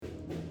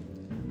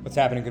What's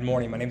happening? Good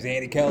morning. My name is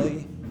Andy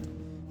Kelly.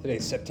 Today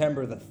is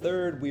September the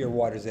 3rd. We are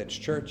Water's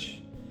Edge Church,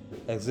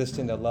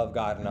 existing to love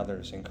God and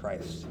others in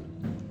Christ.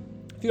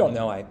 If you don't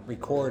know, I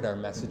record our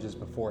messages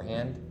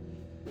beforehand.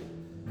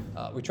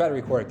 We try to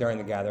record it during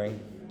the gathering.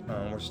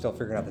 We're still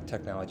figuring out the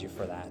technology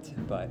for that,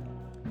 but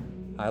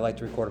I like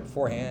to record it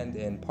beforehand,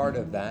 and part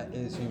of that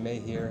is you may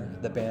hear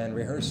the band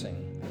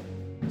rehearsing.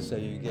 So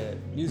you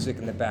get music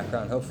in the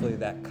background. Hopefully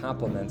that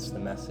complements the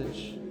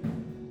message.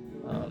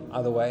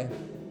 Either way,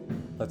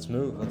 let's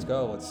move. Let's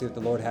go. Let's see what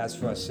the Lord has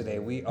for us today.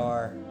 We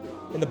are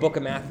in the book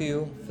of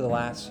Matthew for the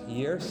last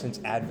year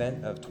since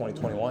Advent of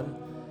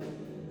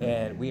 2021.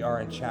 And we are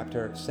in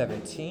chapter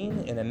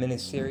 17 in a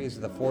mini-series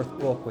of the fourth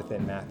book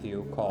within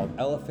Matthew called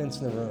Elephants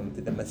in the Room.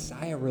 Did the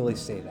Messiah really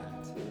say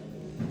that?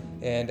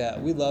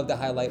 And we love to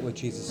highlight what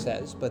Jesus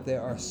says, but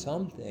there are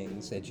some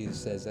things that Jesus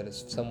says that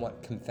is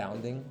somewhat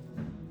confounding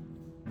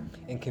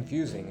and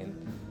confusing.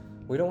 And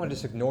we don't want to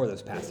just ignore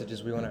those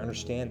passages. We want to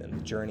understand them,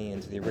 the journey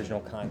into the original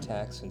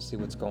context and see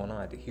what's going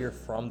on, to hear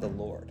from the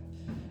Lord.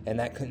 And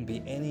that couldn't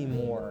be any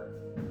more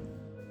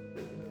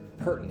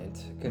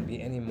pertinent, couldn't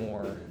be any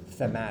more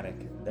thematic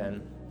than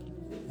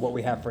what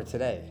we have for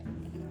today.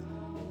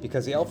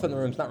 Because the elephant in the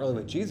room is not really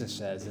what Jesus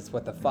says, it's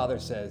what the Father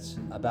says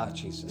about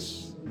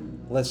Jesus.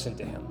 Listen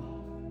to him.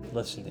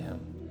 Listen to him.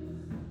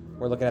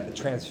 We're looking at the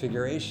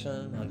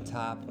transfiguration on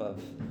top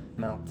of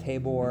Mount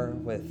Tabor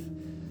with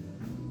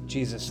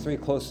Jesus' three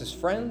closest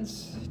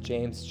friends,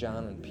 James,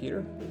 John, and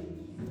Peter.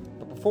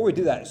 But before we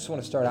do that, I just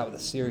want to start out with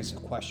a series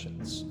of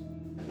questions.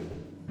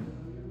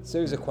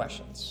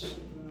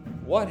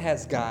 What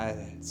has God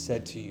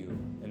said to you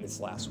in this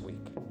last week?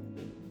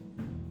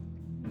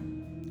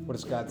 What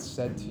has God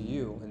said to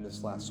you in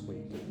this last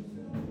week?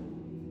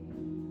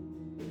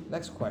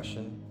 Next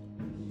question.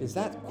 Is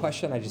that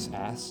question I just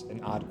asked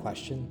an odd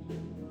question?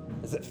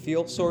 Does it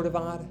feel sort of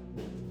odd?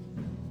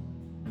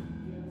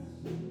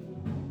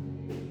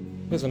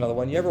 Here's another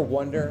one. You ever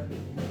wonder,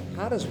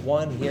 how does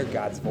one hear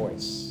God's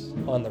voice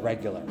on the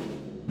regular?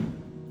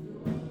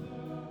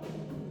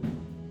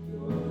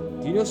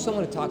 Do you know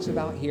someone who talks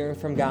about hearing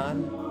from God?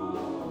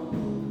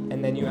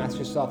 And then you ask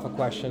yourself a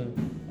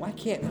question, why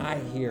can't I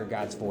hear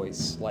God's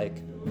voice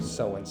like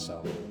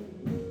so-and-so?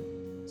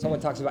 Someone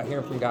talks about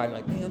hearing from God, and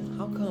you're like, man,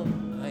 how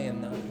come I am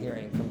not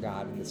hearing from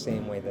God in the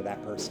same way that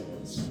that person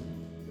is?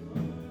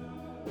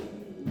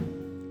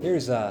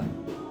 Here's a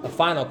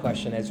final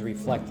question as you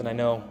reflect, and I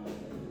know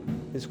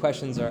these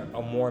questions are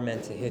more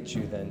meant to hit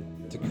you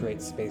than to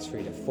create space for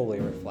you to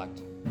fully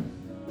reflect.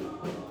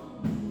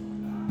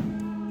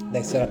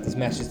 They set up this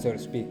message, so to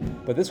speak.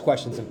 But this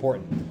question's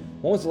important.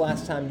 When was the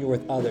last time you were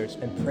with others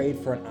and prayed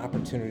for an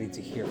opportunity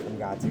to hear from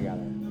God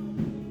together?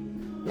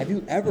 Have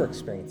you ever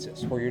experienced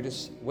this, where you're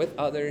just with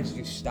others,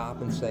 you stop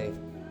and say,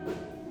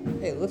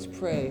 hey, let's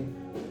pray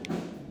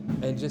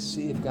and just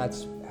see if God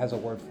has a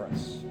word for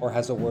us or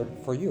has a word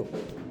for you?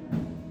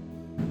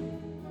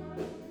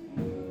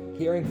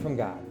 Hearing from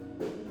God.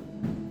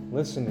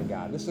 Listen to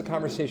God. This is a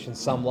conversation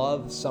some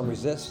love, some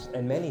resist,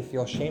 and many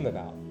feel shame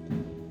about.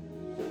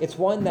 It's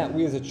one that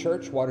we as a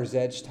church, Water's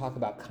Edge, talk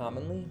about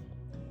commonly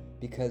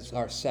because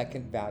our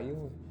second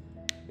value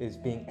is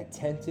being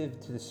attentive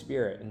to the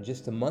Spirit. And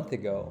just a month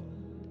ago,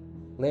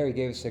 Larry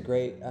gave us a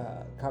great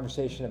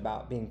conversation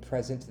about being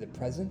present to the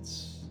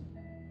presence,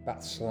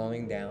 about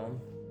slowing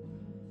down,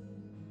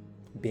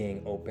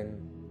 being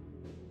open.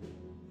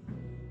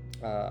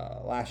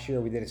 Last year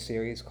we did a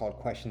series called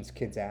Questions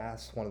Kids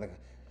Ask. One of the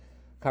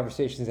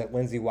conversations that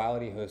Lindsay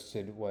Wiley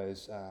hosted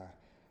was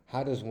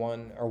what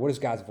does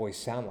God's voice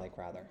sound like,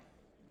 rather?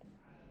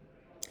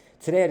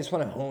 Today I just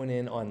want to hone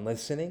in on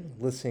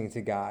listening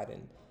to God.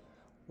 And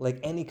like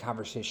any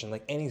conversation,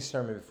 like any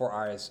sermon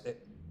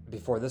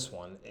before this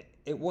one,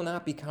 it will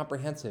not be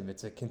comprehensive.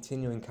 It's a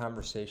continuing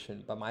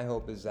conversation, but my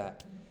hope is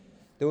that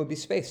there would be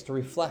space to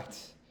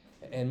reflect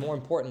and, more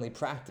importantly,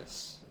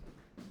 practice.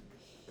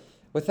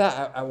 With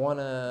that, I want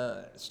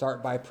to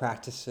start by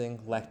practicing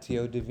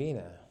Lectio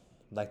Divina.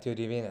 Lectio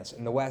Divina.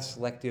 In the West,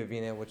 Lectio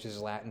Divina, which is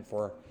Latin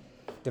for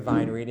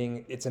divine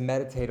reading, it's a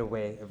meditative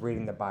way of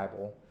reading the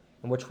Bible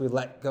in which we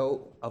let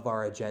go of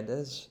our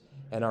agendas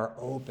and are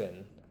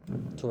open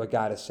to what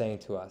God is saying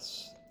to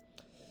us.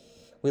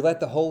 We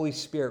let the Holy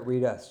Spirit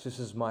read us just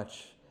as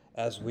much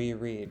as we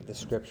read the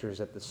scriptures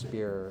that the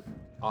Spirit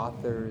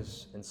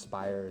authors,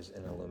 inspires,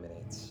 and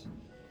illuminates.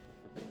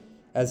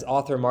 As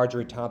author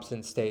Marjorie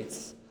Thompson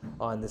states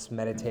on this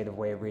meditative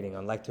way of reading,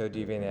 on Lectio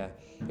Divina,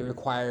 it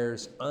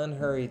requires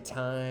unhurried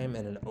time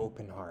and an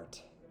open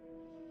heart.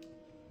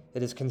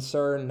 It is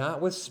concerned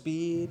not with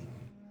speed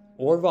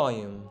or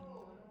volume,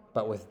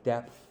 but with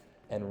depth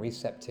and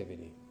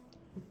receptivity.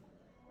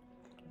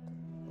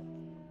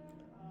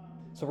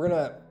 So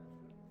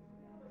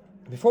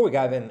before we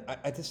dive in,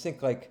 I just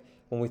think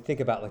when we think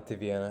about Lectio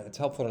Divina, it's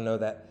helpful to know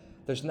that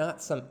there's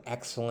not some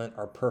excellent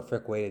or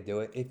perfect way to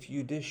do it. If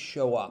you just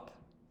show up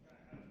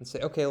and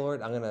say, okay,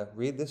 Lord, I'm going to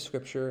read this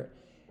scripture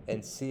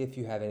and see if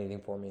you have anything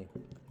for me,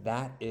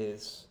 that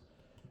is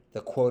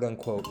the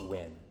quote-unquote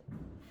win.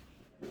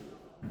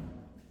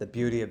 The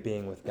beauty of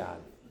being with God.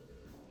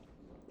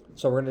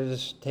 So we're going to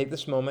just take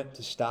this moment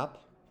to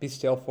stop, be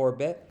still for a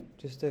bit,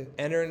 just to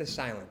enter into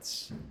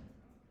silence.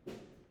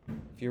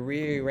 If you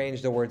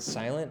rearrange the word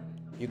silent,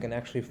 you can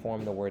actually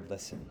form the word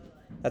listen.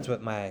 That's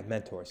what my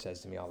mentor says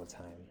to me all the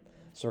time.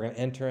 So we're going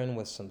to enter in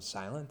with some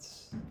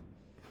silence.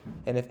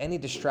 And if any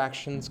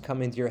distractions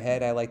come into your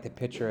head, I like to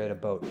picture it a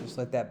boat. Just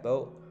let that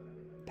boat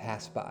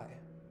pass by.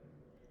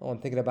 Oh, I'm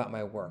thinking about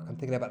my work. I'm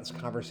thinking about this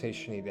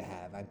conversation I need to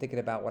have. I'm thinking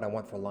about what I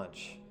want for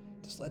lunch.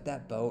 Just let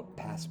that boat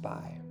pass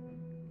by.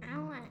 I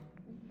want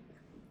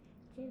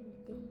Jimmy Dean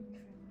for lunch.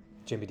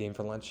 Jimmy Dean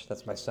for lunch?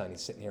 That's my son.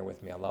 He's sitting here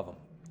with me. I love him.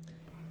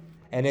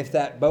 And if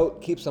that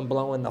boat keeps on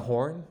blowing the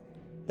horn,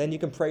 then you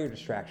can pray your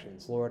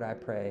distractions. Lord, I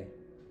pray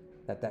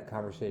that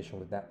conversation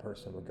with that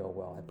person would go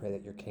well. I pray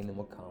that your kingdom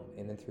will come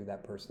in and through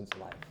that person's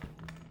life.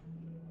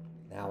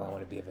 Now I want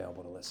to be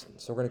available to listen.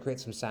 So we're going to create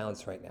some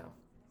silence right now.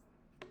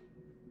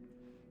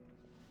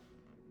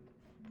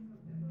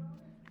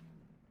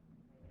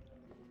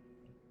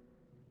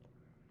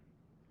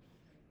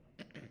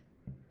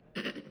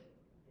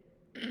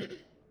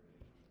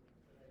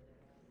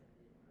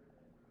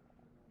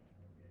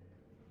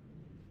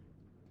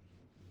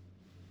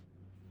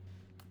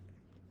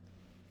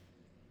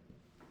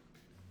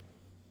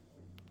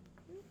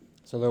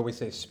 So Lord, we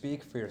say,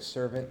 speak, for your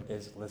servant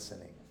is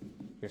listening.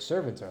 Your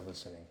servants are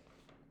listening.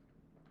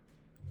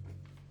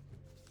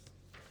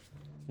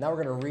 Now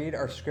we're going to read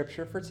our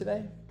scripture for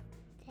today.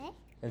 Okay.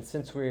 And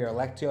since we are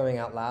lectioing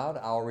out loud,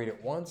 I'll read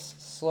it once,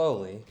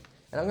 slowly.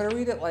 And I'm going to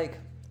read it like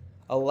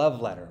a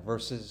love letter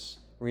versus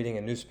reading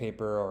a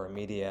newspaper or a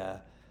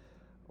media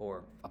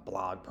or a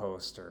blog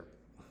post or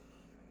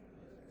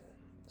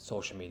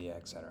social media,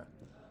 etc.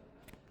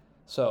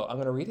 So I'm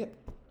going to read it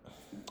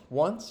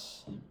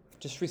once.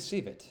 Just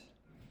receive it.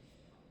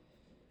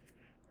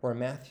 We're in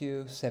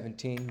Matthew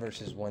 17,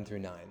 verses 1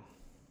 through 9.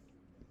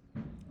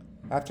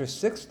 After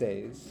 6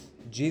 days,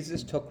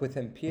 Jesus took with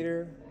him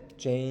Peter,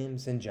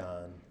 James, and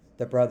John,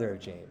 the brother of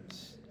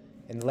James,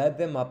 and led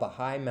them up a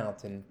high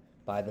mountain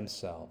by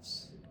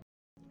themselves.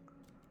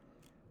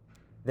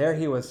 There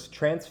he was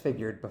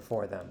transfigured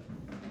before them.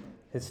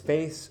 His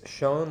face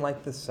shone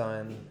like the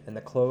sun, and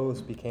the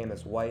clothes became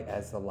as white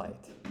as the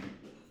light.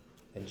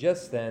 And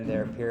just then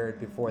there appeared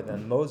before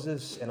them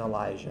Moses and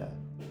Elijah,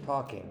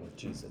 talking with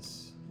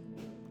Jesus.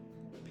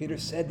 Peter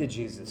said to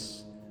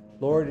Jesus,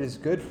 Lord, it is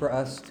good for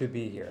us to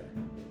be here.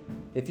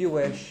 If you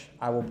wish,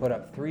 I will put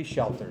up 3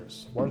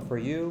 shelters, one for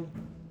you,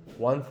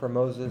 one for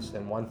Moses,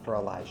 and one for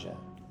Elijah.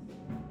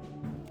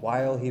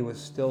 While he was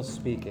still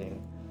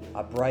speaking,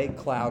 a bright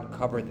cloud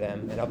covered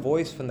them, and a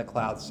voice from the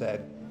cloud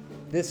said,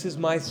 This is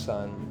my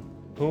son,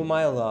 whom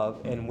I love,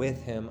 and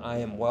with him I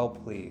am well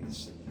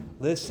pleased.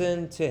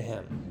 Listen to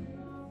him.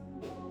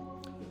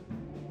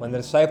 When the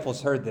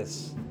disciples heard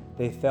this,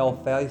 they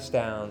fell face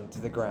down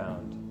to the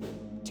ground,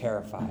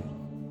 terrified.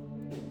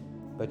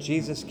 But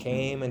Jesus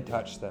came and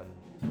touched them.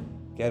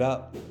 Get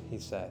up, he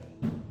said.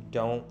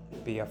 Don't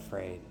be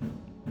afraid.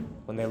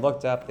 When they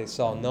looked up, they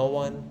saw no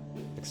one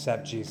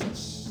except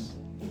Jesus.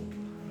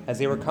 As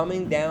they were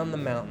coming down the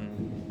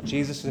mountain,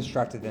 Jesus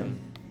instructed them,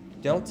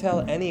 Don't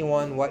tell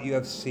anyone what you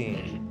have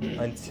seen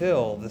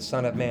until the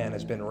Son of Man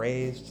has been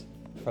raised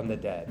from the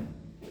dead.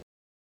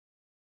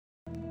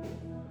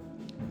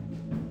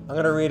 I'm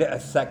going to read it a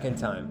second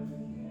time.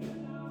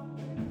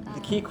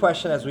 The key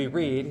question as we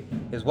read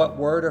is what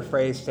word or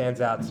phrase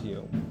stands out to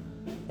you.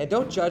 And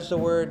don't judge the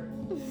word,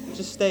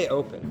 just stay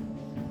open.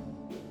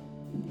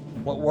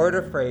 What word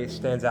or phrase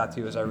stands out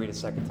to you as I read a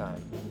second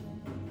time?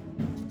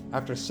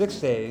 After 6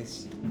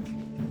 days,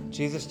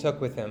 Jesus took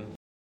with him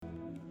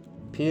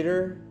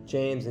Peter,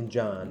 James, and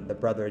John, the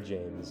brother of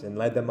James, and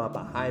led them up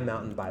a high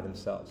mountain by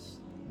themselves.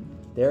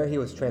 There he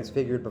was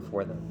transfigured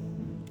before them.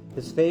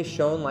 His face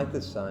shone like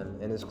the sun,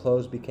 and his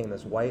clothes became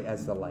as white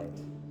as the light.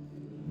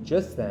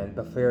 Just then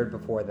appeared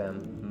before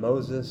them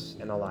Moses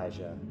and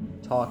Elijah,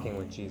 talking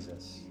with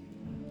Jesus.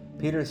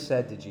 Peter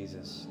said to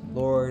Jesus,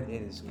 Lord,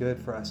 it is good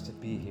for us to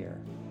be here.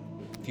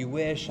 If you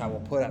wish, I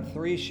will put up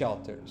 3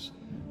 shelters,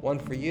 one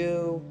for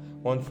you,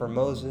 one for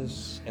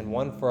Moses, and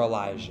one for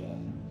Elijah.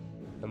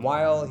 And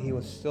while he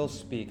was still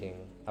speaking,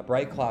 a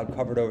bright cloud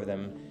covered over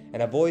them,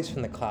 and a voice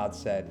from the cloud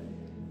said,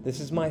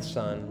 This is my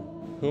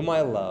son, whom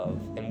I love,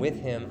 and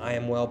with him I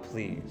am well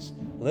pleased.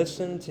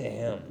 Listen to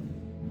him.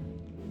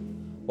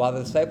 While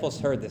the disciples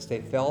heard this,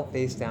 they fell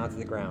face down to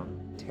the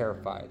ground,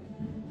 terrified.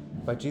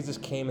 But Jesus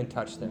came and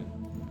touched them.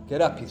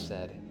 Get up, he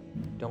said.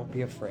 Don't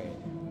be afraid.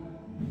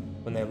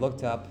 When they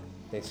looked up,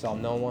 they saw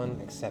no one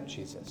except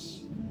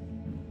Jesus.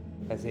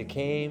 As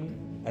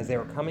they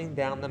were coming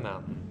down the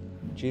mountain,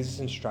 Jesus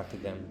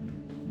instructed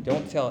them,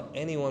 Don't tell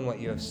anyone what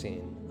you have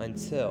seen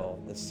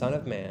until the Son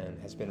of Man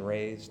has been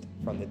raised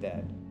from the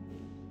dead.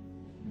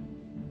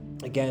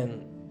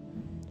 Again,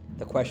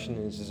 the question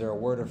is there a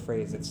word or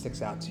phrase that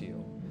sticks out to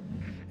you?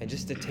 And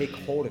just to take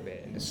hold of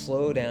it and to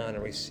slow down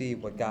and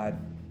receive what God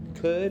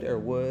could or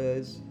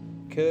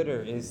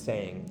is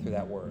saying through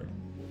that word.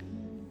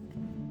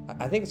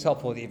 I think it's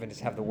helpful to even just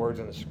have the words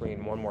on the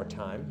screen one more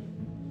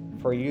time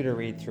for you to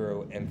read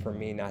through and for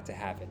me not to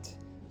have it.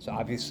 So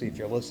obviously, if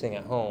you're listening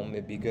at home,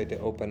 it'd be good to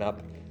open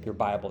up your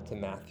Bible to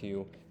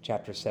Matthew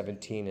chapter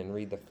 17 and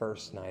read the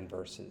first 9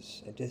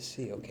 verses and just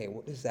see, okay,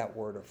 what is that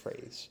word or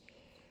phrase?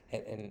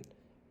 And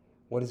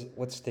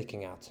what's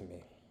sticking out to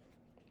me?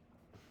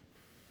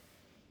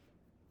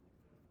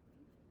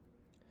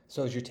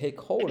 So as you take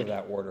hold of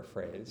that word or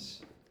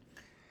phrase,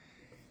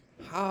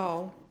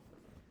 how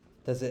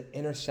does it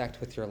intersect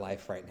with your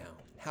life right now?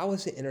 How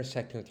is it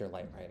intersecting with your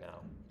life right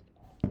now?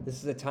 This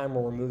is a time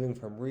where we're moving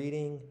from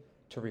reading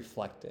to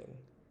reflecting.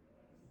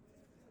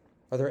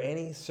 Are there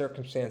any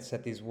circumstance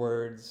that these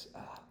words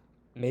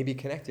may be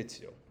connected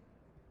to?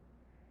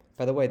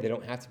 By the way, they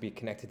don't have to be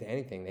connected to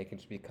anything. They can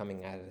just be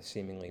coming out of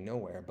seemingly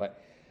nowhere.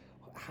 But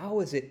how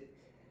is it,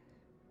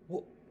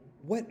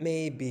 what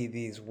may be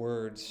these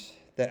words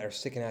that are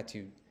sticking out to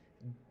you,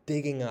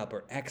 digging up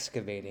or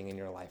excavating in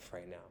your life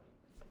right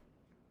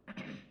now?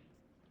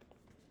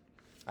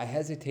 I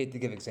hesitate to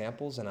give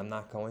examples, and I'm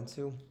not going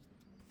to,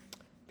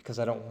 because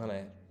I don't want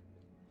to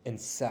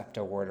incept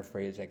a word or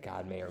phrase that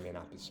God may or may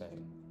not be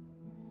saying.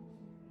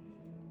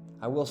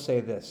 I will say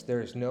this, there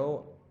is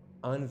no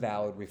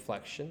unvalid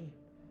reflection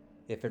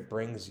if it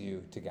brings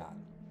you to God.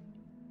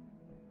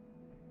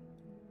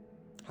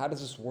 How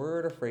does this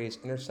word or phrase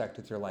intersect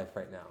with your life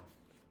right now?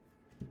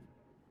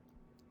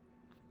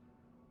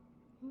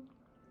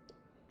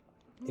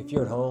 If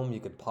you're at home, you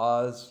could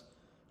pause,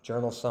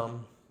 journal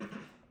some,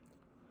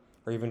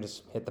 or even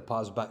just hit the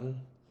pause button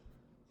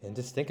and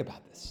just think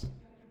about this.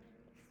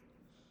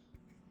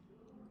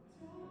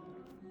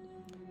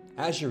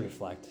 As you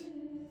reflect,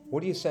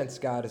 what do you sense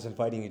God is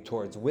inviting you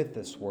towards with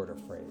this word or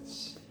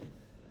phrase?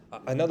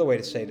 Another way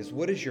to say it is,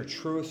 what is your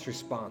truest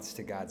response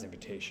to God's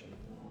invitation?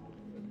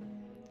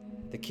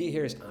 The key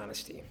here is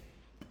honesty.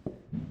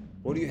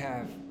 What do you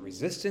have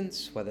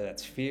resistance, whether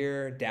that's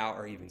fear, doubt,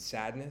 or even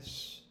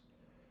sadness?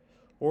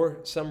 Or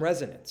some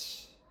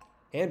resonance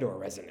and/or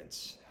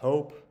resonance,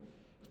 hope,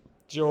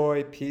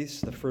 joy,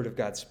 peace, the fruit of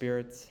God's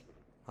Spirit,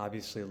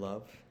 obviously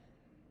love.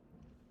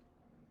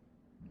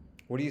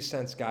 What do you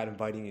sense God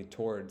inviting you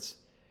towards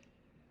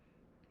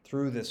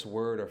through this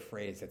word or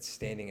phrase that's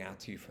standing out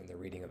to you from the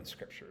reading of the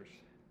scriptures?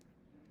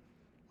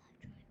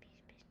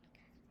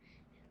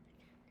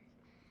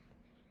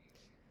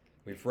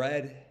 We've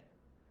read,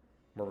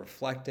 we're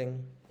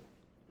reflecting,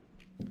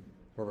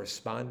 we're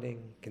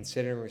responding,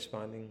 considering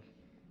responding.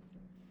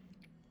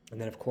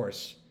 And then, of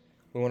course,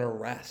 we want to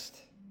rest.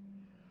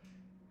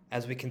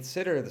 As we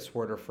consider this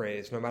word or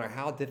phrase, no matter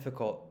how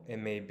difficult it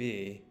may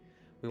be,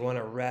 we want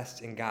to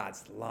rest in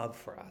God's love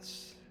for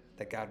us,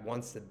 that God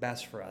wants the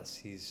best for us.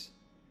 He's,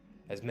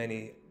 as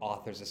many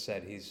authors have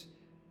said,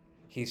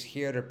 He's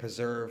here to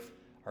preserve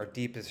our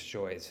deepest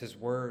joys. His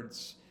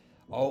words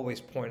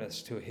always point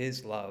us to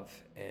His love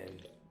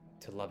and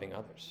to loving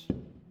others.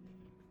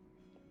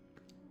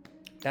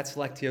 That's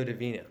Lectio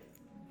Divina.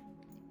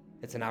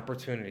 It's an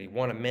opportunity,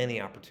 one of many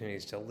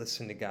opportunities to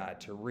listen to God,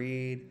 to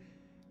read,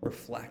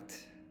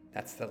 reflect.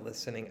 That's the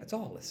listening. It's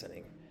all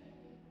listening.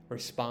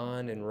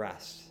 Respond and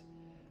rest.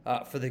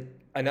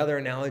 Another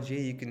analogy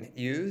you can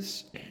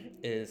use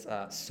is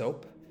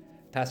soap.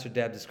 Pastor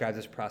Deb describes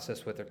this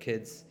process with her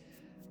kids,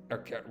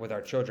 or with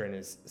our children,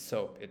 as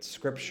soap. It's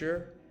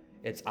scripture,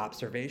 it's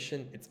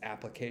observation, it's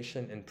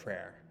application, and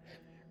prayer.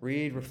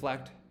 Read,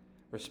 reflect,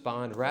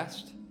 respond,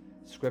 rest,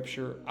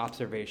 scripture,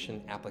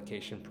 observation,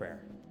 application,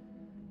 prayer.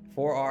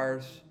 4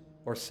 R's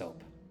or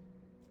soap.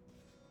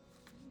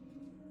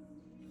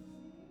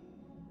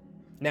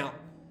 Now,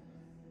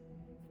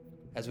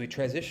 as we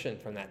transition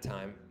from that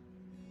time,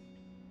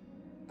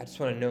 I just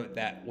want to note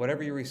that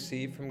whatever you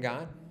receive from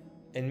God,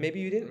 and maybe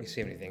you didn't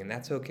receive anything, and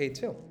that's okay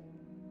too.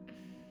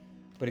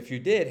 But if you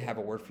did have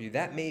a word for you,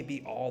 that may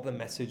be all the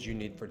message you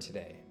need for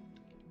today.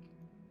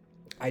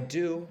 I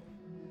do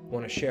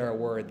want to share a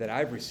word that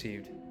I've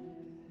received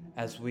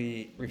as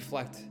we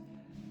reflect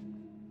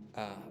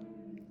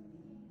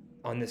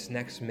on this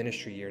next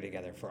ministry year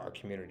together for our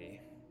community.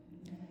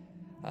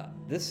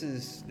 This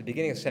is the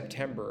beginning of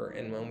September,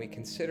 and when we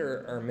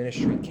consider our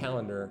ministry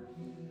calendar,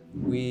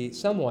 we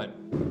somewhat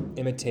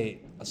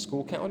imitate a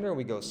school calendar.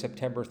 We go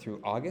September through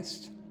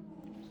August,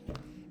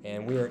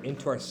 and we are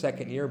into our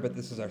second year, but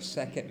this is our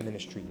second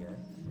ministry year.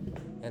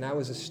 And I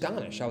was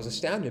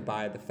astounded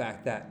by the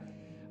fact that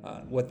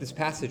what this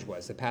passage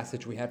was, the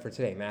passage we had for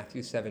today,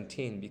 Matthew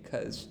 17,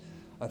 because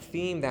a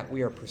theme that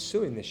we are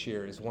pursuing this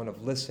year is one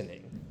of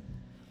listening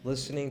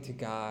to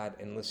God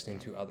and listening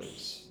to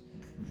others.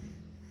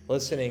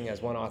 Listening,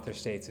 as one author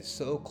states, is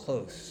so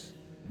close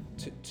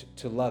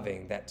to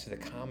loving that to the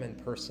common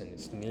person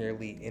it's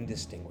nearly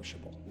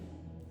indistinguishable.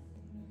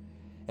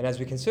 And as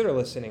we consider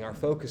listening, our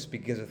focus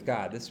begins with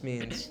God. This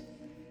means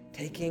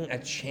taking a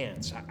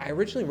chance. I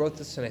originally wrote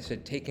this and I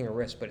said taking a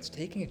risk, but it's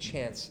taking a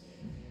chance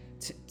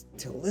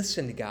to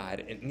listen to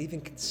God and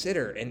even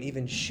consider and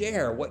even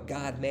share what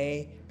God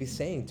may be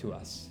saying to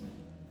us.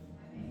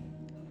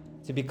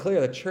 To be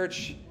clear, the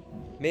church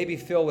may be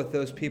filled with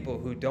those people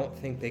who don't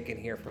think they can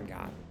hear from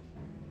God.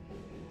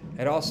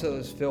 It also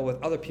is filled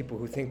with other people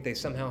who think they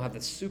somehow have the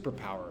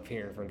superpower of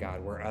hearing from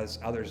God, whereas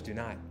others do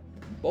not.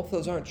 Both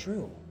those aren't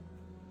true.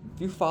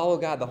 If you follow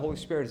God, the Holy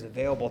Spirit is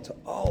available to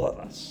all of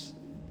us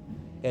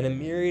in a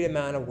myriad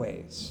amount of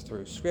ways,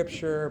 through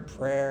scripture,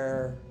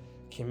 prayer,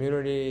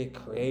 community,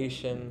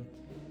 creation,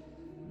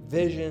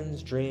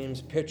 visions,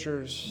 dreams,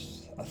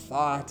 pictures, a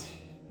thought,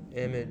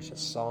 image, a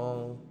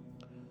song,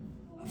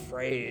 a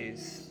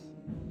phrase,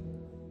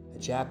 a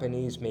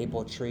Japanese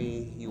maple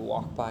tree you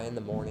walk by in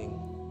the morning.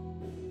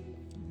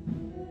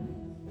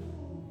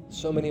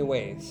 So many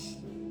ways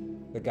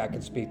that God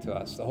can speak to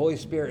us. The Holy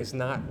Spirit is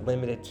not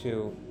limited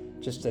to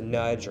just a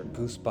nudge or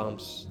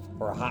goosebumps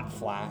or a hot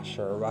flash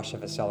or a rush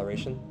of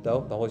acceleration,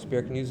 though the Holy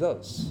Spirit can use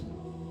those.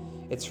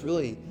 It's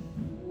really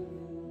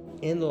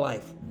in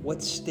life,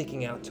 what's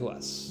sticking out to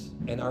us?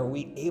 And are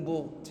we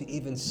able to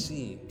even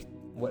see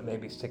what may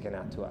be sticking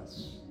out to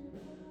us?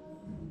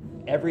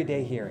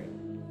 Everyday hearing.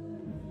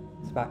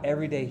 It's about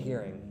everyday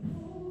hearing.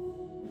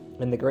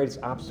 And the greatest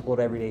obstacle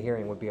to everyday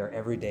hearing would be our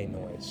everyday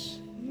noise.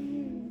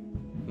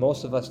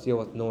 Most of us deal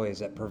with noise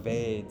that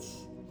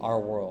pervades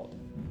our world.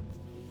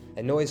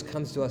 And noise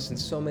comes to us in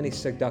so many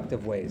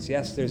seductive ways.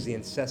 Yes, there's the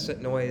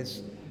incessant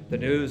noise, the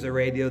news, the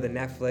radio, the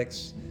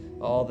Netflix,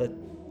 all the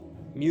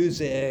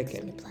music,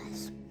 and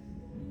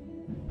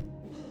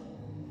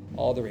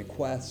all the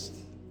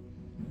requests.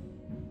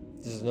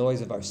 There's the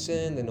noise of our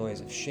sin, the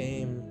noise of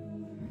shame,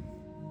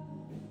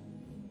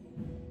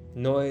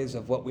 noise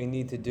of what we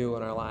need to do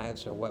in our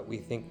lives or what we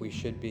think we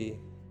should be,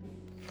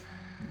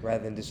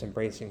 rather than just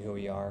embracing who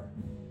we are.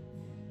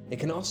 It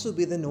can also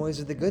be the noise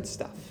of the good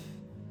stuff,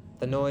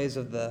 the noise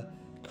of the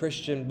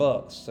Christian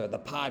books or the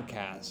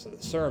podcasts or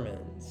the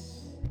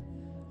sermons,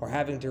 or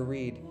having to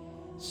read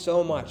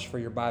so much for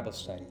your Bible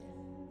study.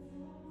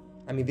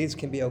 I mean, these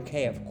can be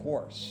okay, of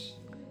course,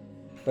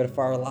 but if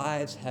our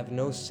lives have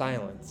no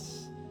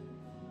silence,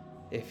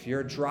 if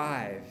your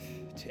drive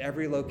to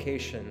every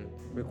location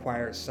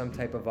requires some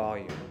type of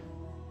volume,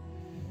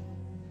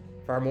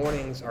 if our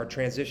mornings are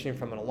transitioning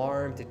from an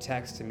alarm to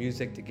text to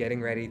music to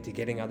getting ready to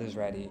getting others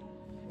ready,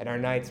 and our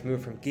nights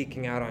move from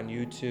geeking out on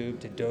YouTube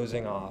to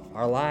dozing off,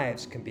 our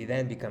lives can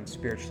then become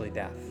spiritually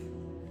deaf.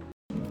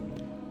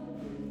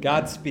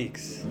 God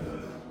speaks.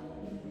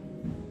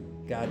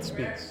 God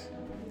speaks.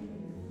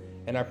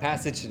 In our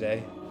passage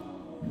today,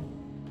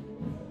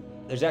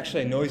 there's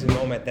actually a noisy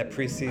moment that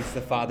precedes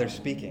the Father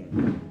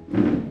speaking.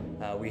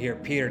 We hear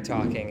Peter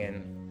talking,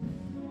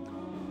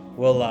 and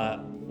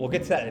we'll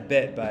get to that in a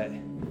bit, but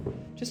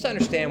just to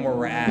understand where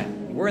we're at,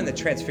 we're in the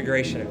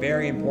Transfiguration, a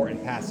very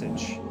important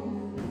passage.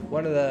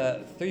 One of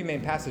the three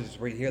main passages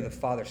where you hear the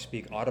Father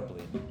speak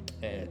audibly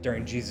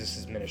during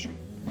Jesus' ministry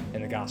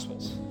in the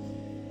Gospels.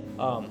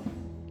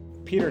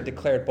 Peter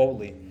declared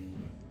boldly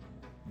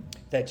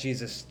that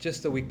Jesus,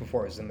 just a week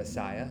before, was the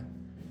Messiah.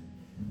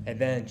 And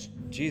then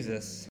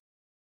Jesus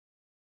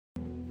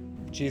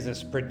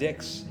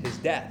predicts his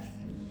death,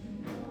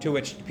 to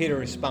which Peter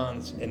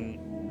responds in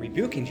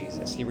rebuking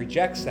Jesus. He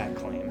rejects that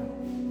claim.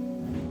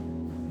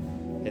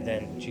 And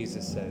then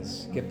Jesus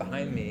says, "Get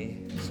behind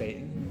me,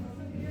 Satan.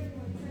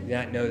 You do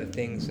not know the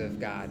things of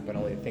God, but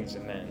only the things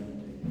of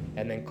men."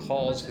 And then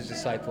calls his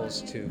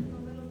disciples to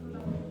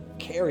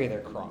carry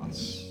their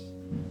cross.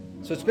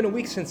 So it's been a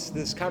week since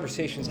this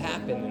conversation's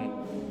happened,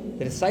 and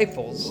the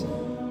disciples,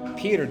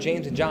 Peter,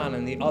 James, and John,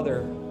 and the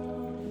other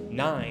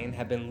 9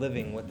 have been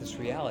living with this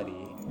reality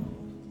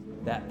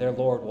that their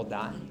Lord will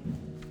die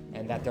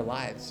and that their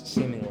lives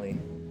seemingly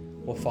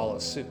will follow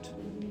suit.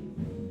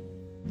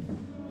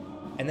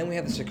 And then we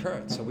have this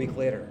occurrence a week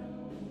later.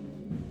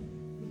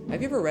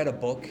 Have you ever read a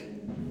book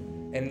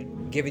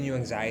and given you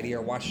anxiety,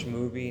 or watched a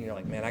movie and you're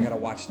like, man, I gotta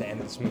watch the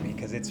end of this movie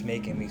because it's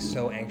making me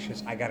so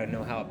anxious, I gotta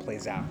know how it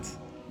plays out?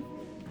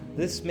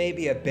 This may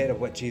be a bit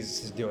of what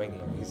Jesus is doing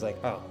here. He's like,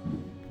 oh,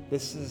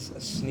 this is a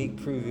sneak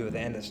preview of the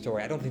end of the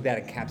story. I don't think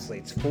that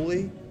encapsulates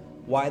fully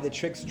why the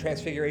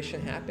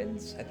Transfiguration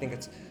happens. I think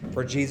it's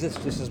for Jesus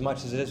just as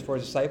much as it is for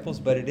his disciples,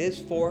 but it is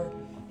for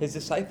his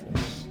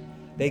disciples.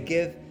 They're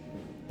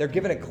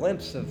given a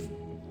glimpse of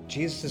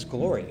Jesus'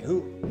 glory,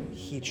 who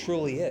he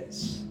truly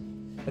is.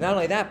 And not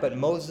only that, but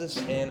Moses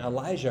and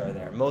Elijah are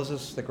there.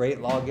 Moses, the great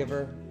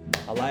lawgiver,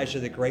 Elijah,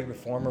 the great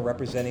reformer,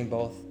 representing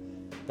both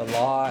the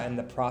law and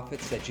the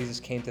prophets that Jesus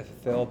came to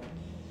fulfill.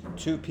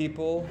 2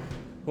 people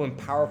who in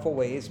powerful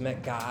ways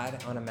met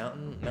God on a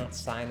mountain, Mount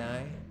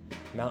Sinai,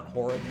 Mount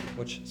Horeb,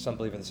 which some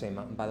believe are the same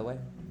mountain, by the way.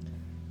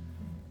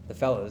 The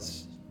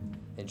fellows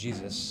and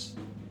Jesus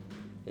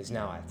is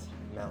now at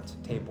Mount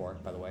Tabor,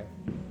 by the way.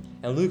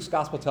 And Luke's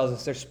gospel tells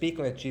us they're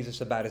speaking with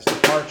Jesus about his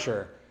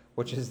departure,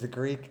 which is the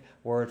Greek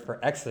word for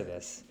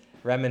Exodus,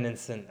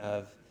 reminiscent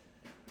of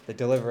the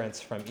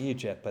deliverance from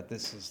Egypt, but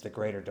this is the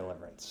greater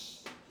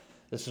deliverance.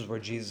 This is where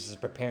Jesus is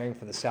preparing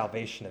for the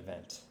salvation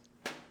event.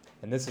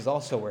 And this is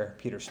also where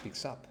Peter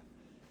speaks up.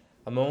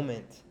 A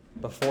moment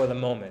before the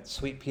moment,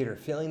 sweet Peter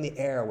filling the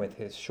air with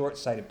his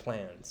short-sighted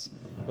plans.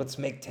 Let's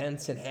make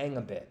tents and hang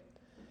a bit.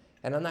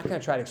 And I'm not going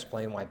to try to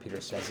explain why Peter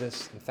says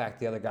this. In fact,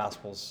 the other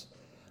Gospels,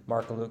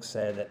 Mark and Luke,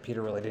 said that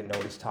Peter really didn't know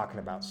what he's talking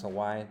about. So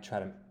why try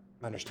to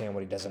understand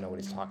what he doesn't know what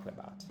he's talking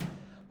about?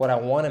 What I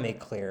want to make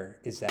clear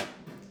is that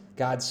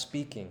God's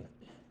speaking,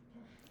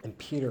 and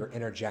Peter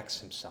interjects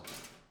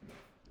himself.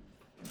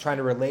 trying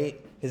to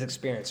relate his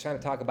experience, trying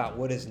to talk about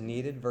what is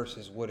needed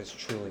versus what is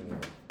truly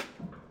needed.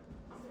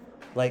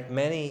 Like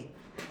many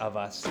of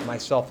us,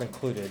 myself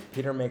included,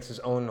 Peter makes his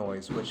own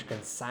noise, which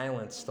can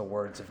silence the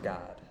words of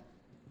God.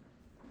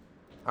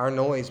 Our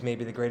noise may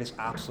be the greatest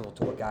obstacle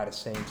to what God is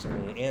saying to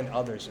me and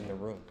others in the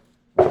room.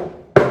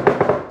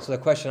 So the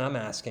question I'm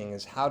asking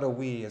is, how do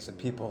we as a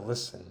people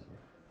listen?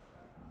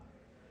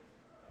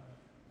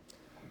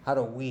 How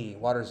do we,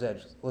 Water's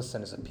Edge,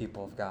 listen as a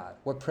people of God?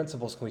 What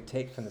principles can we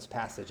take from this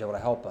passage that will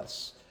help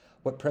us?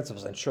 What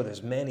principles? I'm sure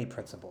there's many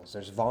principles.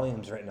 There's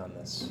volumes written on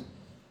this.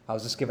 I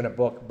was just given a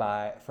book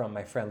from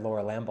my friend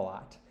Laura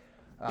Lambalot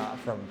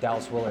from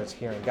Dallas Willard's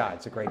Hearing God.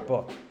 It's a great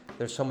book.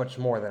 There's so much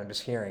more that I'm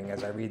just hearing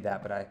as I read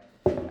that, but I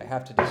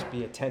have to just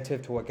be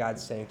attentive to what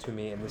God's saying to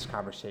me in this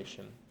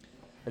conversation.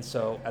 And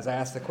so as I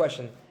ask the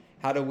question,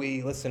 how do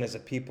we listen as a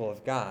people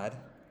of God?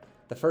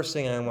 The first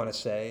thing I want to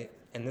say,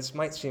 and this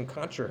might seem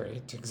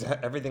contrary to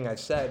everything I've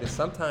said, is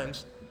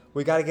sometimes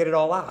we got to get it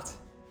all out.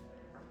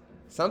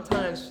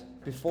 Sometimes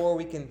before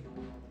we can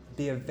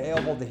be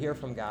available to hear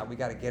from God, we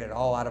got to get it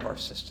all out of our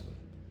system.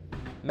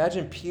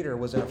 Imagine Peter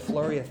was in a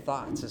flurry of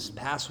thoughts this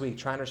past week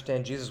trying to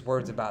understand Jesus'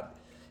 words about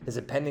his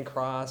impending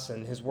cross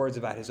and his words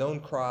about his own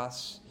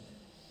cross.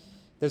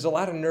 There's a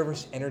lot of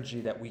nervous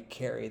energy that we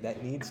carry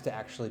that needs to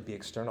actually be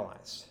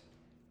externalized.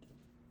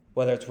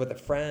 Whether it's with a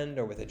friend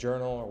or with a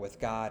journal or with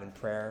God in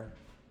prayer.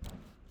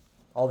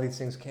 All these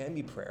things can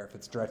be prayer if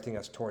it's directing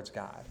us towards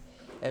God.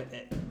 And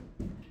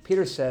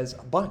Peter says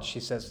a bunch. He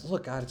says,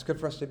 look, God, it's good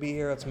for us to be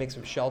here. Let's make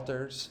some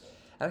shelters.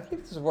 And I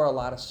think this is where a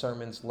lot of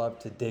sermons love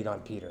to dig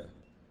on Peter,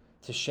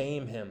 to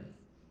shame him.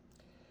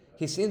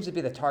 He seems to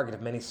be the target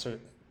of many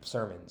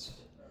sermons.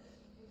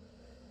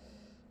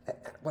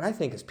 What I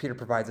think is Peter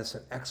provides us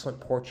an excellent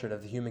portrait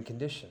of the human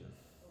condition.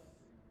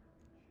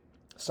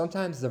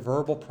 Sometimes the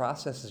verbal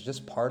process is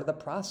just part of the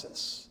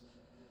process.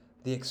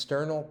 The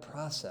external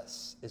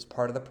process is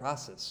part of the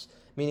process,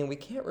 meaning we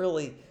can't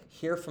really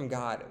hear from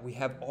God. We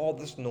have all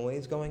this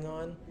noise going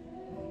on,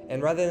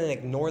 and rather than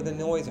ignore the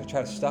noise or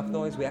try to stuff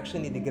noise, we actually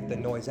need to get the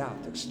noise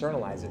out, to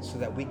externalize it so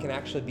that we can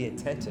actually be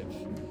attentive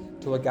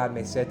to what God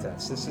may say to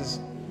us. This is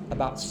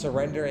about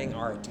surrendering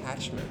our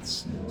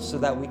attachments so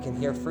that we can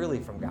hear freely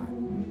from God.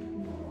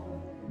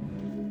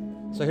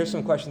 So here's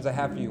some questions I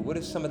have for you. What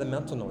is some of the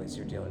mental noise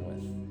you're dealing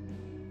with?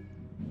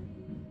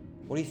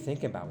 What are you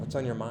thinking about? What's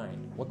on your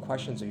mind? What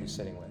questions are you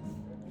sitting with?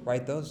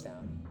 Write those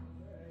down.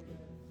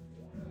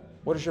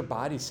 What is your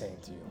body saying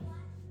to you?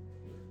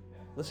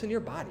 Listen to your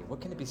body.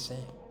 What can it be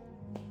saying?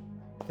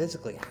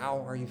 Physically,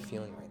 how are you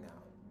feeling right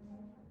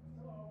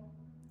now?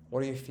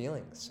 What are your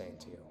feelings saying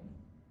to you?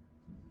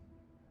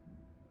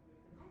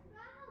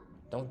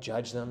 Don't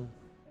judge them.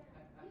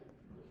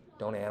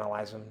 Don't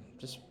analyze them.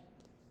 Just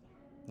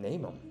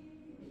name them.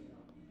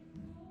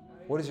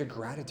 What is your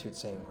gratitude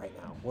saying right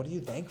now? What are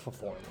you thankful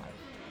for in life?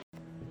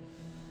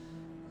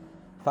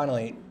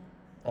 Finally,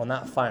 well,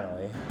 not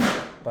finally,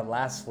 but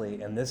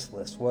lastly in this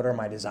list, what are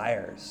my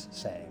desires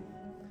saying?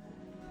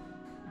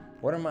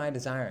 What am I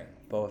desiring?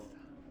 Both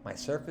my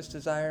surface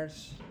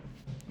desires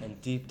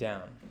and deep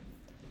down.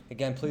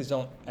 Again, please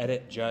don't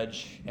edit,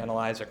 judge,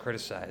 analyze, or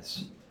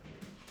criticize.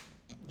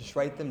 Just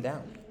write them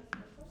down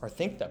or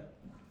think them.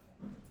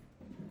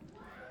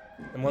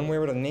 And when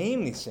we're able to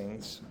name these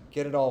things,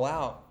 get it all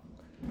out,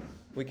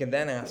 we can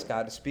then ask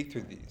God to speak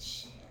through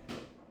these.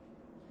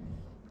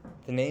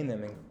 To name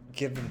them and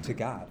give them to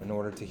God in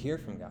order to hear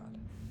from God.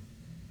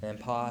 And then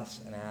pause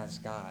and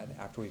ask God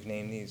after we've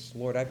named these,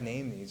 Lord, I've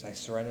named these. I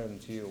surrender them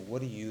to you.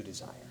 What do you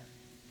desire?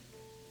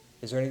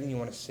 Is there anything you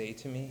want to say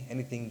to me?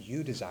 Anything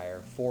you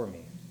desire for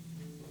me?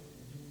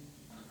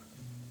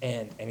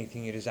 And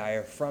anything you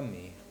desire from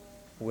me,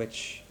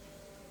 which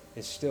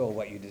is still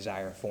what you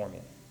desire for me.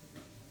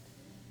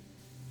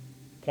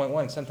 Point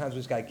one, sometimes we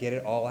just got to get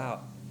it all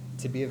out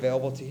to be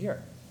available to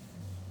hear.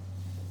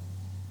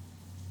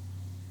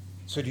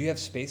 So do you have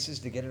spaces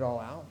to get it all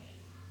out?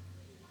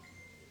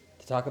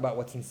 To talk about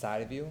what's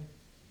inside of you?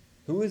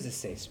 Who is a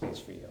safe space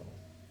for you?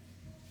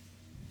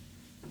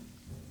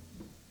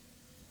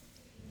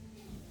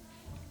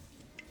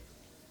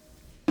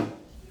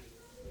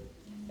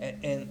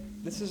 And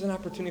this is an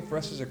opportunity for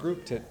us as a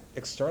group to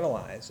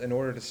externalize in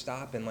order to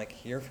stop and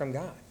hear from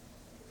God.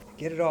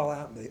 Get it all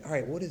out. All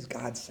right, what is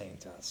God saying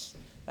to us?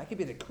 That could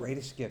be the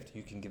greatest gift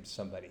you can give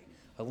somebody.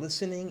 A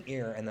listening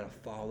ear and then a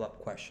follow-up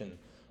question.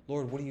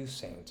 Lord, what are you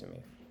saying to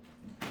me?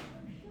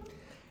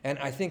 And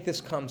I think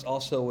this comes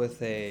also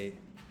with I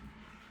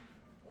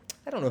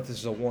don't know if this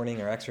is a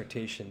warning or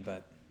exhortation,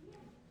 but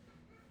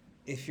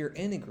if you're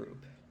in a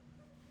group,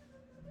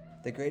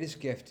 the greatest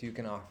gift you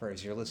can offer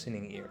is your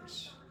listening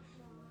ears.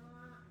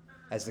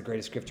 As the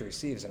greatest gift to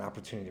receive is an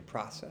opportunity to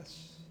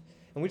process.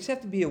 And we just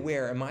have to be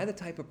aware, am I the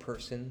type of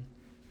person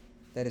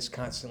that is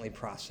constantly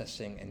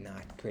processing and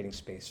not creating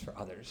space for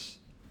others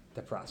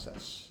to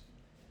process?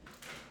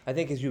 I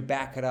think as you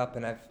back it up,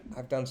 and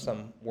I've done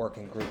some work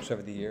in groups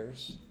over the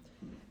years,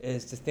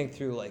 is to think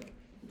through,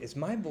 is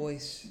my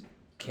voice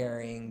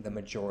carrying the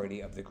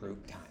majority of the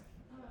group time?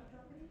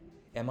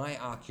 Am I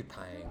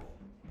occupying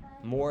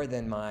more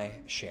than my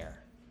share?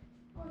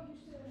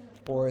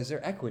 Or is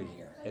there equity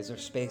here? Is there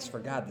space for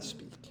God to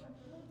speak?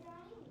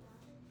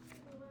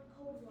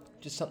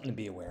 Just something to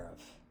be aware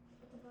of.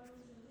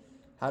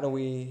 How do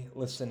we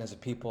listen as a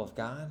people of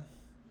God?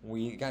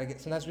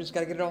 Sometimes we just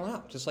gotta get it all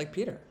out, just like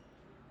Peter.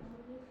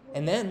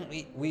 And then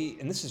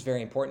and this is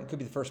very important, could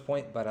be the first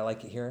point, but I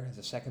like it here as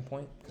a second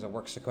point because it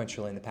works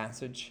sequentially in the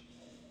passage,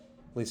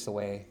 at least the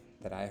way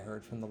that I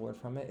heard from the Lord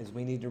from it, is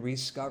we need to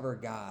rediscover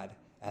God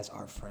as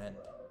our friend.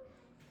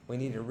 We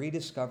need to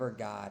rediscover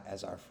God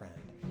as our friend.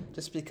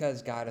 Just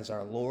because God is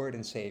our Lord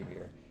and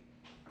Savior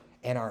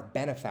and our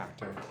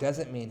benefactor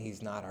doesn't mean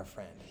he's not our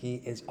friend.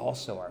 He is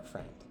also our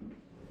friend.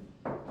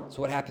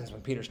 So what happens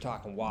when Peter's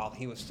talking? While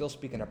he was still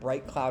speaking, a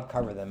bright cloud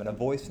covered them, and a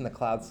voice from the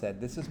cloud said,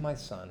 "This is my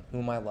son,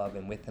 whom I love,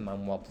 and with him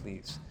I'm well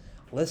pleased.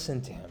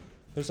 Listen to him."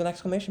 There's an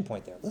exclamation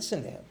point there.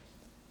 Listen to him.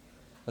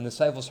 When the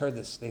disciples heard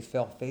this, they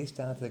fell face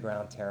down to the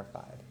ground,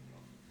 terrified.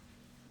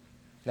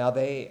 Now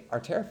they are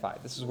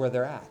terrified. This is where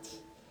they're at.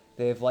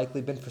 They've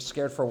likely been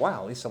scared for a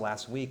while, at least the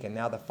last week, and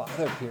now the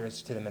Father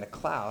appears to them in a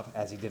cloud,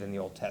 as he did in the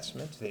Old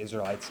Testament, to the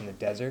Israelites in the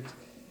desert.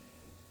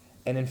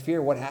 And in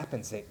fear, what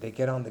happens? They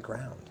get on the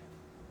ground.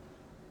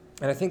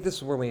 And I think this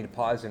is where we need to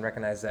pause and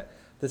recognize that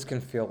this can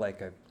feel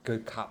like a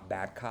good cop,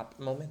 bad cop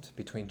moment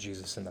between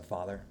Jesus and the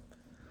Father.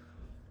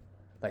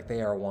 Like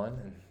they are one,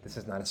 and this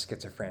is not a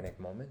schizophrenic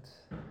moment.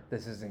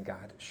 This isn't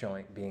God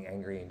being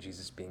angry and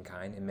Jesus being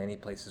kind. In many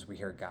places we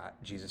hear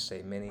Jesus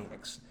say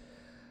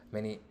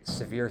many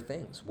severe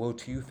things. Woe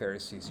to you,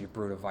 Pharisees, you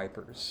brood of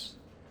vipers.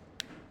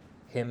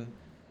 Him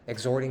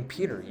exhorting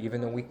Peter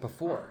even the week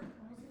before.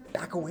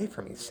 Back away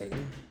from me,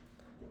 Satan.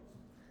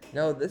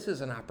 No, this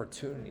is an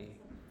opportunity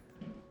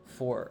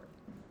for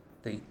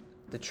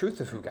the truth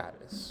of who God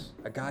is.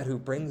 A God who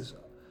brings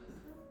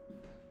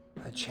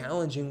a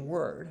challenging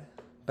word,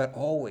 but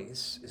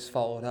always is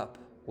followed up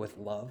with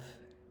love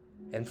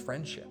and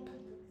friendship.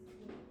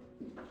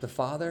 The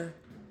Father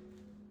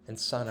and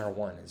Son are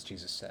one, as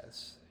Jesus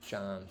says.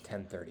 John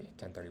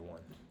 10:31.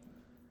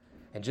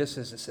 And just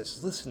as it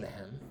says, listen to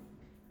him,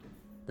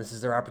 this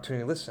is their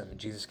opportunity to listen. And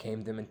Jesus came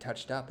to them and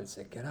touched up and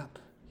said, get up.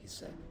 He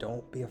said,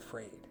 don't be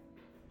afraid.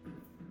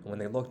 And when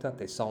they looked up,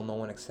 they saw no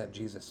one except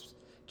Jesus.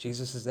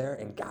 Jesus is there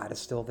and God is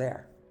still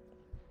there.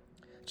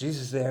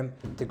 Jesus is there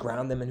to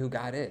ground them in who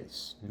God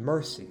is.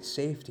 Mercy,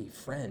 safety,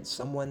 friend,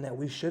 someone that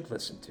we should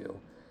listen to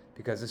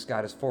because this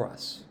God is for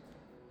us.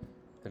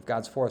 If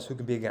God's for us, who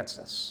can be against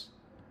us?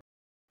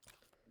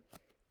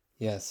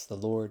 Yes, the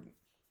Lord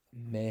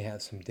may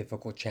have some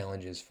difficult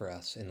challenges for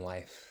us in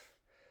life,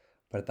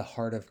 but at the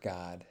heart of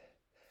God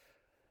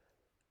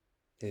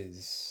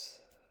is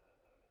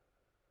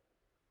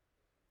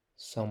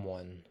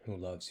someone who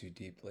loves you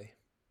deeply.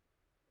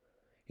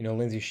 You know,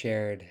 Lindsay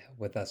shared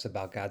with us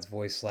about God's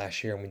voice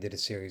last year, and we did a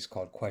series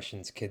called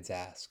Questions Kids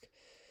Ask.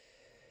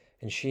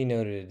 And she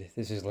noted,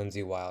 this is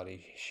Lindsay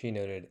Wildy, she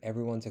noted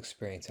everyone's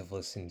experience of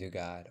listening to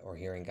God or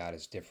hearing God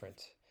is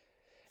different.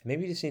 And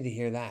maybe you just need to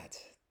hear that.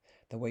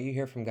 The way you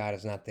hear from God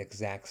is not the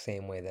exact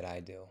same way that I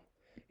do.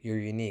 You're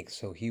unique,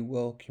 so he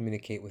will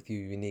communicate with you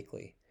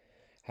uniquely.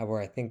 However,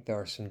 I think there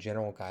are some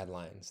general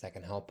guidelines that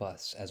can help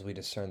us as we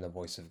discern the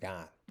voice of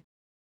God.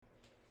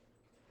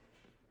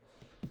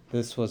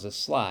 This was a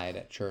slide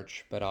at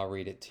church, but I'll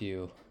read it to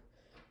you.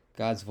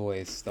 God's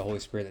voice, the Holy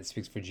Spirit that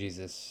speaks for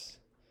Jesus,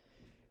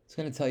 it's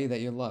going to tell you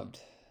that you're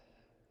loved.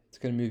 It's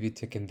going to move you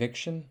to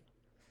conviction,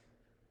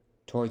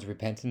 towards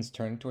repentance,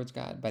 turning towards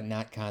God, but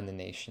not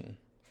condemnation.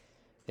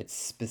 It's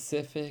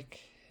specific.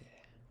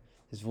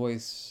 His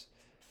voice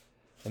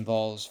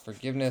involves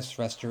forgiveness,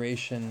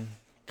 restoration,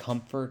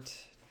 comfort.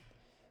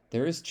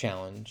 There is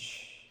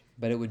challenge,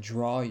 but it would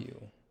draw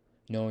you,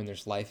 knowing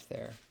there's life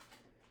there.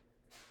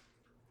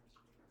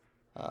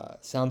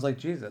 Sounds like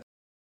Jesus.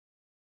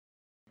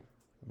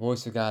 The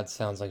voice of God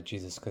sounds like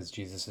Jesus because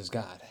Jesus is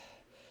God.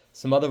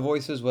 Some other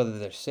voices, whether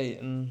they're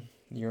Satan,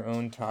 your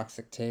own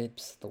toxic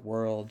tapes, the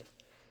world,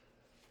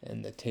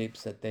 and the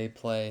tapes that they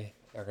play,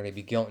 are going to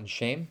be guilt and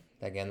shame.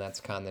 Again, that's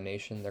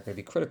condemnation. They're going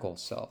to be critical of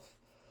self.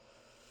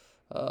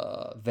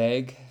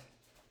 Vague,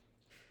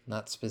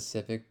 not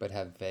specific, but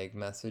have vague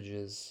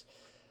messages.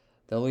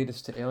 They'll lead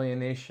us to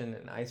alienation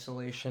and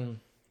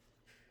isolation.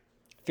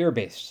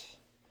 Fear-based.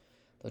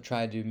 They'll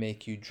try to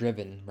make you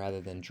driven rather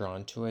than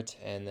drawn to it,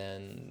 and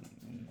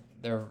then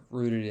they're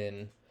rooted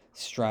in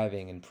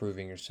striving and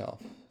proving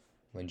yourself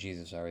when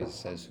Jesus always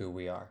says who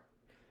we are.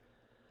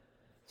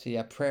 So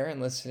yeah, prayer and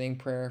listening,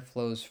 prayer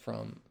flows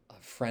from a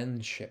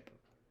friendship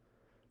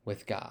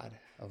with God,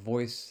 a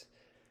voice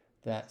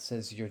that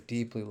says you're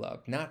deeply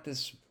loved. Not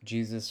this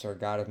Jesus or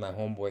God is my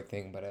homeboy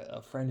thing, but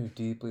a friend who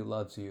deeply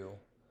loves you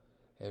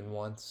and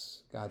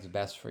wants God's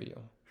best for you.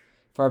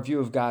 If our view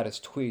of God is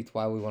tweaked,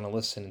 why we want to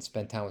listen and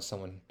spend time with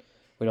someone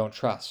we don't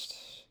trust,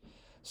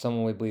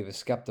 someone we believe is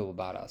skeptical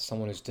about us,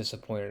 someone who's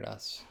disappointed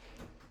us.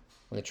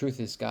 When the truth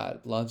is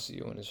God loves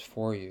you and is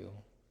for you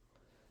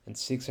and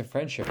seeks a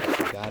friendship with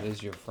you. God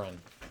is your friend.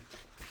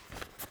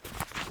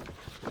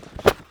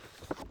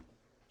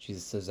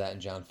 Jesus says that in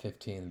John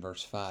 15,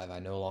 verse 5. I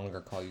no longer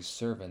call you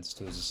servants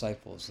to his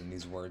disciples. And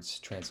these words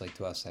translate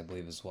to us, I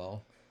believe, as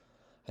well.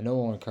 I no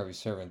longer call you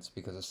servants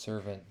because a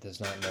servant does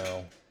not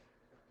know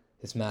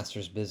his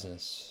master's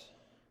business.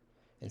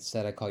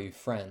 Instead, I call you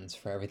friends,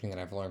 for everything that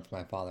I've learned from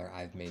my Father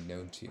I've made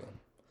known to you.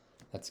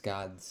 That's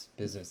God's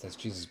business. That's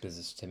Jesus'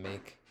 business, to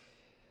make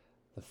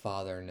the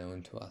Father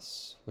known to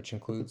us, which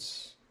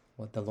includes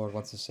what the Lord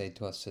wants to say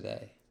to us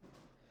today.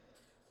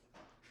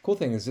 Cool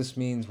thing is, this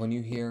means when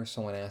you hear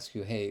someone ask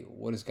you, hey,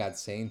 what is God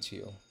saying to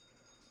you?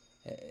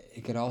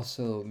 It could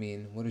also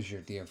mean, what is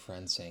your dear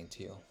friend saying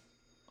to you?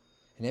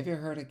 And have you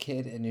ever heard a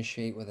kid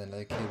initiate with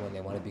another kid when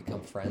they want to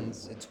become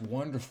friends? It's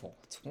wonderful.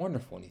 It's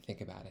wonderful when you think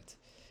about it.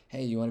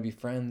 Hey, you want to be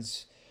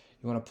friends?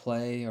 You want to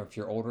play? Or if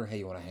you're older, hey,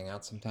 you want to hang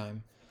out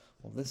sometime?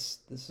 Well, this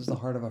is the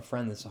heart of a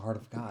friend. This is the heart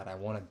of God. I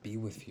want to be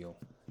with you.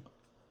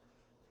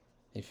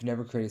 If you've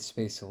never created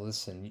space to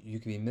listen, you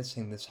could be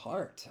missing this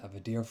heart of a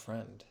dear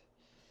friend.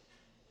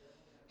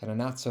 And a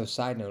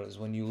not-so-side note is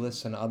when you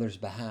listen on others'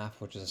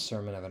 behalf, which is a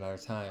sermon of another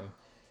time,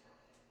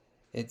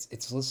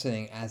 it's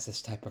listening as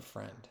this type of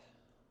friend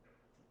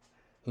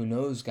who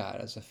knows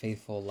God as a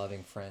faithful,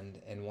 loving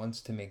friend and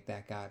wants to make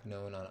that God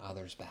known on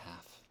others'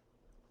 behalf.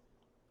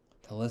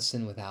 To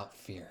listen without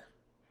fear.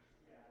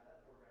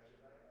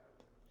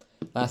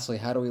 Lastly,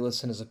 how do we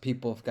listen as a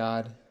people of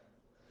God?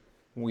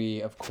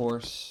 We, of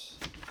course,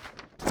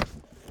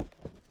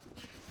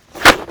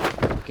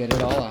 get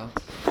it all out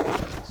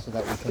so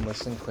that we can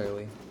listen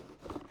clearly.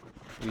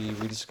 We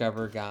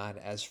rediscover God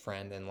as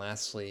friend. And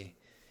lastly,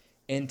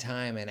 in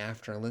time and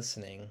after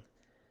listening,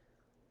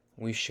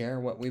 we share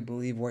what we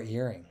believe we're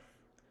hearing.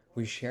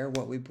 We share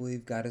what we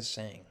believe God is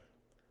saying.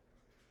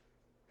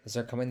 As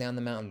they're coming down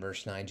the mountain,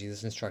 verse 9,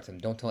 Jesus instructed them,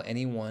 don't tell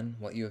anyone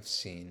what you have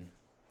seen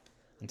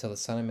until the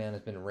Son of Man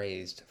has been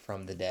raised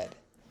from the dead.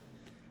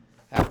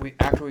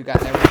 After we've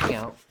gotten everything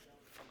out,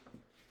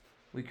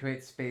 we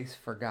create space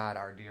for God,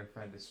 our dear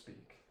friend, to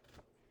speak.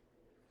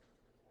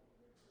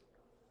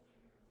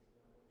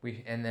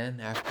 And then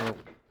after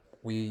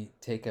we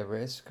take a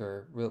risk,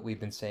 or we've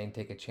been saying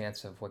take a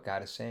chance of what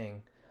God is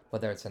saying,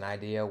 whether it's an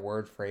idea,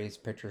 word, phrase,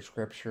 picture,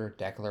 scripture,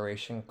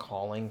 declaration,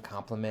 calling,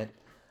 compliment,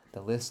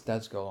 the list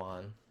does go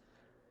on.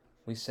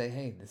 We say,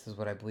 hey, this is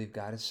what I believe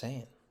God is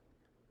saying.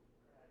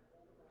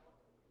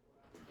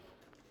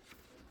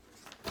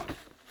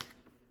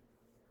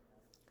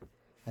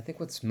 I think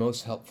what's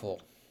most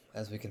helpful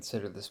as we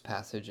consider this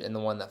passage and the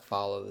one that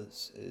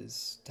follows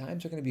is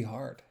times are going to be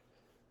hard.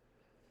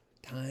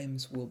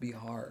 Times will be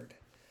hard.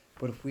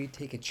 But if we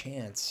take a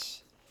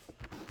chance,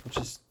 which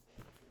is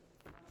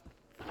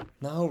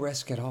no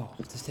risk at all,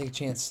 just take a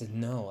chance to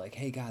know, like,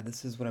 hey, God,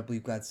 this is what I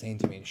believe God's saying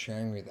to me, and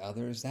sharing with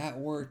others, that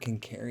word can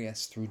carry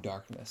us through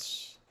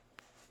darkness.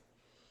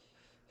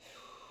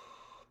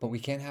 But we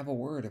can't have a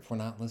word if we're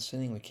not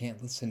listening. We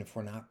can't listen if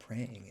we're not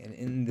praying. And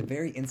in the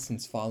very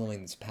instance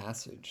following this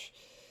passage,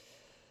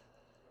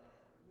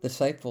 the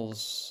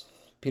disciples,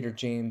 Peter,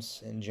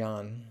 James, and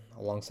John,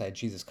 alongside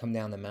Jesus, come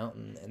down the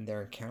mountain, and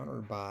they're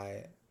encountered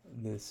by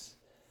this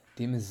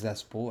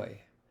demon-possessed boy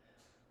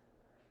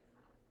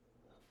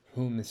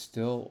whom is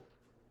still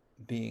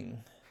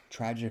being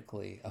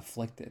tragically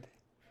afflicted.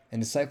 And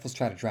disciples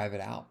try to drive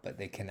it out, but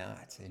they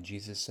cannot. And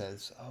Jesus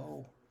says,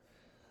 oh,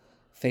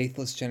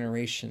 faithless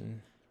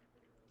generation,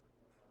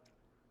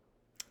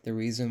 the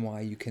reason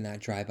why you cannot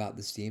drive out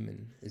this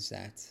demon is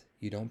that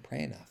you don't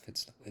pray enough.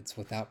 It's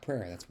without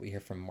prayer. That's what we hear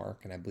from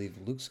Mark and I believe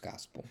Luke's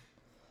gospel.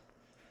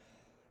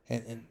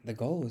 And the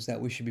goal is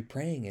that we should be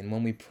praying. And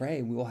when we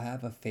pray, we will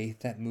have a faith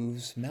that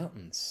moves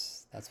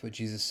mountains. That's what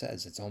Jesus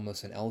says. It's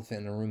almost an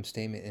elephant in a room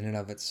statement in and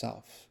of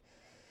itself.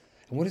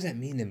 And what does that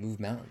mean to move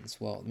mountains?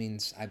 Well, it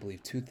means, I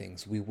believe, two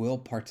things. We will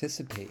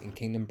participate in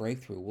kingdom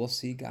breakthrough. We'll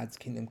see God's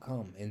kingdom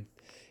come in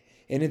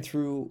and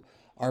through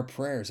our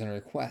prayers and our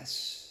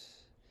requests.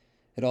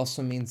 It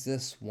also means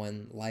this: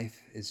 when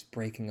life is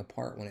breaking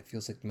apart, when it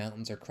feels like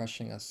mountains are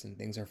crushing us and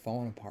things are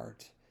falling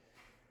apart,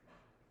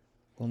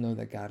 we'll know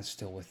that God is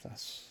still with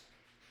us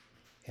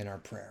in our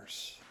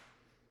prayers.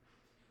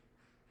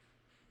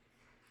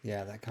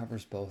 Yeah, that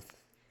covers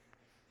both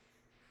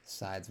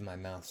sides of my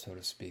mouth, so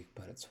to speak,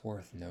 but it's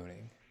worth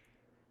noting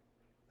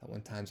that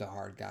when times are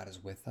hard, God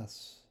is with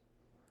us.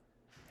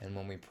 And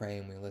when we pray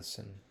and we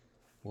listen,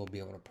 we'll be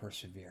able to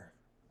persevere.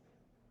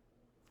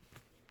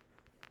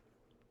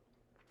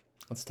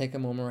 Let's take a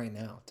moment right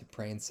now to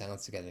pray in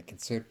silence together.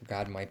 Consider what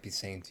God might be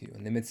saying to you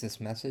in the midst of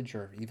this message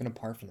or even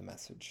apart from the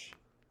message.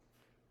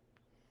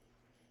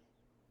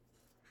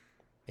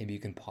 Maybe you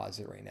can pause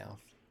it right now.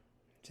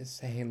 Just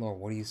say, hey, Lord,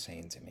 what are you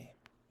saying to me?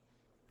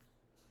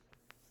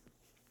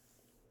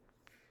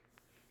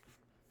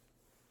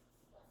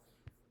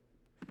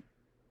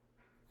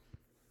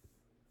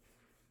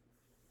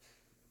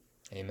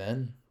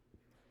 Amen.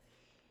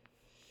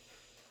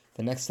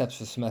 The next steps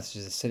for this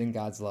message is to sit in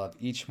God's love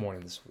each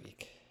morning this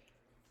week.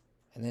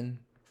 And then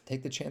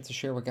take the chance to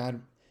share what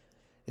God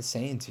is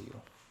saying to you.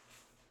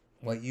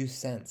 What you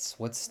sense,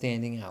 what's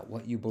standing out,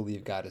 what you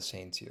believe God is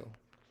saying to you.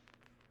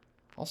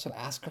 Also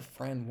ask a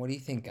friend, what do you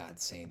think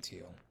God's saying to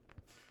you?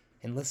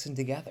 And listen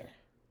together.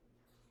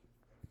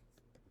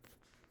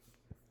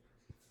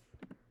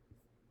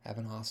 Have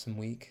an awesome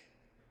week.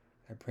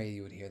 I pray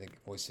you would hear the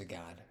voice of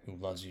God who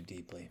loves you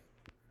deeply.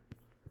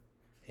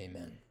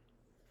 Amen.